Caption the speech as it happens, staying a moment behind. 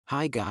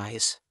Hi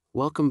guys,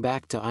 welcome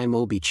back to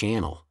iMobi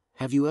channel.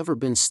 Have you ever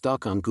been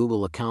stuck on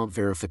Google account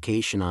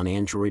verification on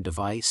Android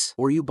device?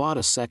 Or you bought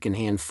a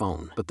second-hand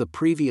phone, but the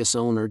previous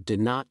owner did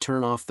not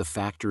turn off the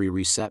factory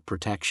reset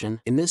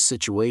protection? In this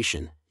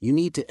situation, you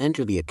need to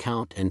enter the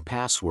account and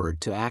password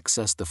to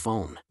access the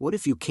phone. What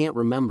if you can't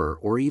remember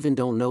or even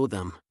don't know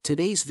them?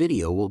 Today's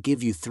video will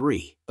give you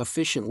 3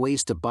 efficient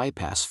ways to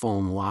bypass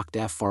phone locked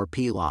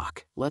FRP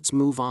lock. Let's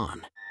move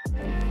on.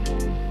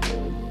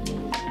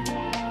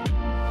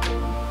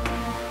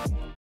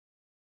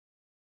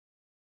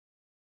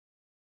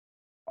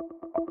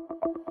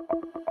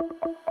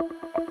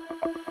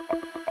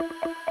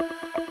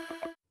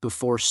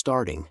 Before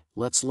starting,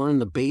 let's learn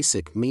the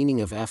basic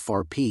meaning of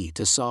FRP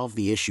to solve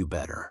the issue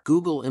better.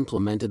 Google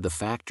implemented the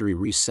factory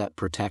reset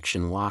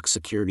protection lock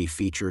security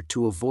feature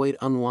to avoid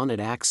unwanted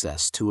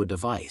access to a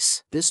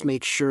device. This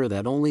makes sure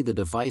that only the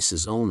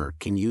device's owner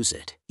can use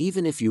it.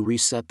 Even if you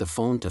reset the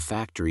phone to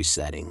factory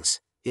settings,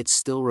 it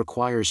still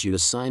requires you to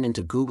sign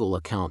into Google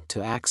account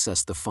to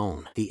access the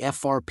phone. The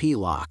FRP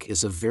lock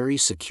is a very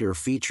secure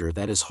feature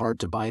that is hard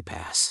to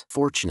bypass.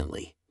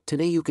 Fortunately,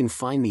 today you can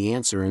find the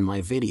answer in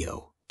my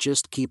video.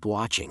 Just keep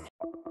watching.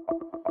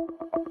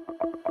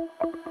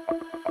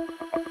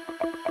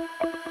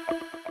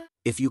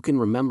 If you can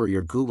remember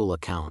your Google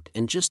account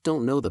and just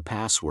don't know the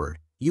password,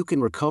 you can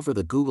recover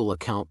the Google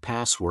account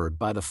password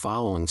by the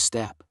following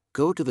step.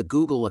 Go to the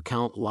Google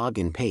account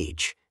login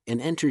page and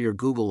enter your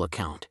Google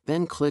account.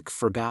 Then click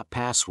Forgot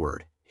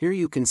Password. Here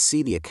you can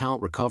see the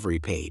account recovery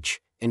page,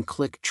 and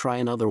click Try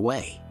Another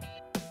Way.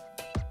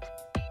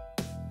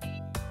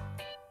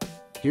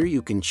 Here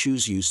you can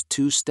choose Use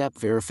two-step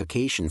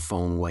verification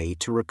phone way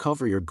to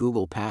recover your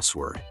Google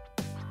password.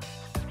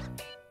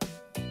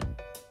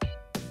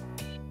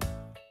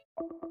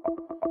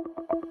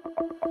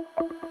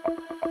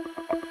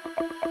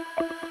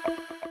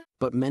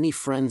 But many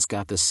friends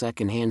got the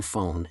second-hand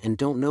phone and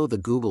don't know the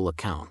Google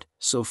account,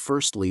 so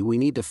firstly we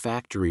need to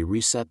factory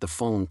reset the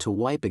phone to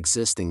wipe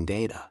existing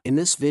data. In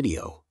this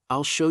video,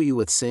 I'll show you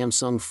with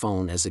Samsung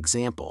phone as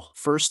example.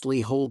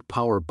 Firstly, hold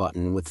power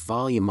button with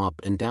volume up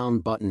and down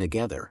button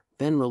together,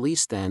 then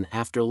release then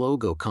after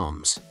logo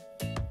comes.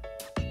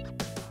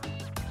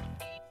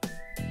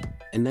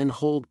 And then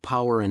hold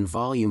power and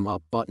volume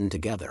up button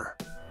together.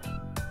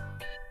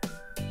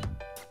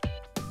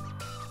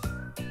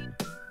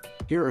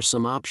 Here are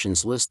some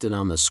options listed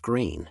on the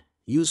screen.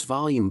 Use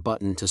volume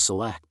button to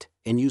select,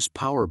 and use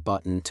power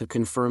button to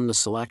confirm the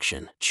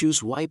selection.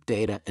 Choose wipe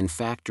data and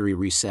factory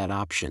reset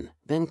option,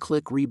 then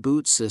click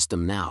reboot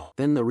system now.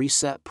 Then the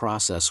reset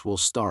process will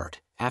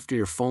start. After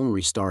your phone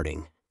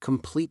restarting,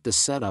 complete the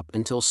setup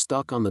until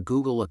stuck on the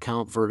Google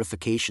account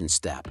verification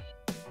step.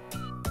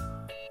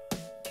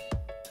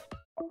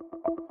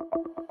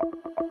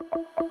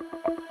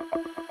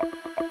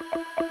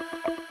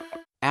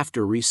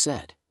 After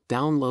reset,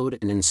 download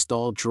and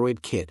install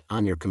Droid Kit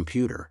on your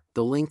computer.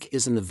 The link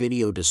is in the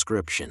video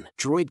description.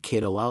 Droid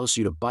Kit allows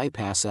you to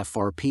bypass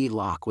FRP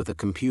lock with a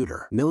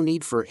computer. No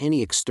need for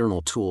any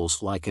external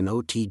tools like an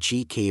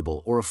OTG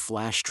cable or a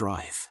flash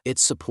drive. It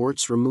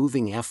supports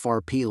removing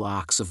FRP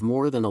locks of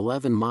more than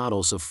 11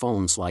 models of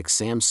phones like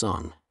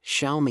Samsung,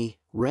 Xiaomi,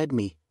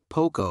 Redmi,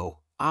 Poco,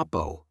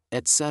 Oppo,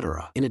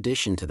 etc. In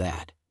addition to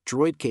that,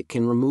 Droid Kit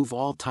can remove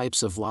all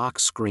types of lock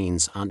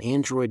screens on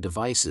Android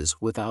devices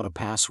without a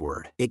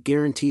password. It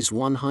guarantees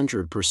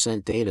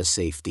 100% data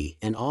safety,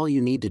 and all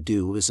you need to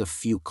do is a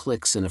few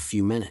clicks in a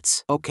few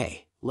minutes.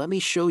 Okay, let me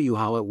show you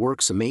how it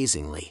works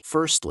amazingly.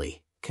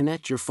 Firstly,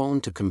 connect your phone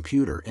to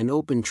computer and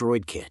open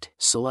Droid Kit.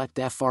 Select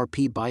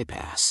FRP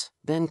bypass,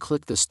 then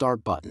click the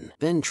Start button.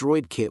 Then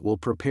Droid Kit will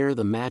prepare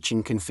the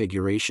matching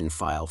configuration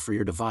file for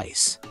your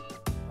device.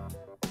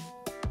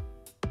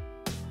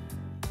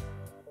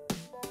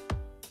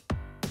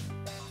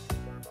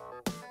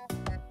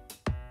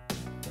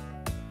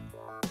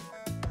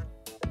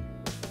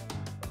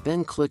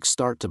 Then click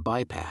Start to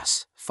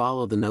bypass.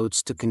 Follow the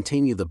notes to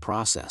continue the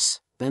process.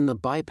 Then the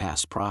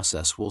bypass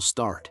process will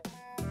start.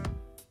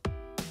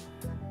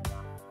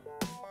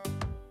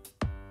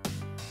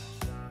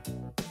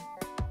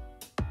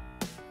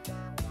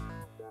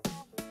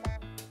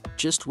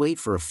 Just wait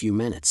for a few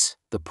minutes.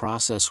 The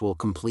process will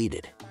complete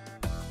it.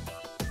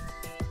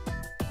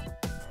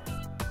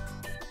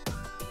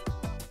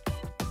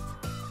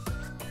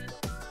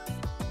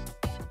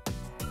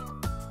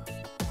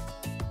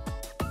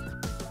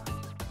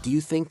 Do you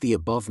think the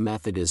above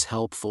method is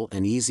helpful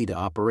and easy to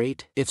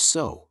operate? If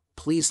so,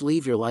 please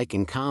leave your like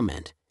and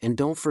comment, and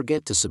don't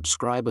forget to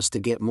subscribe us to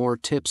get more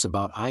tips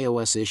about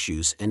iOS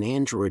issues and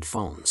Android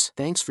phones.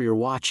 Thanks for your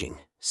watching.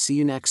 See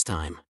you next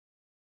time.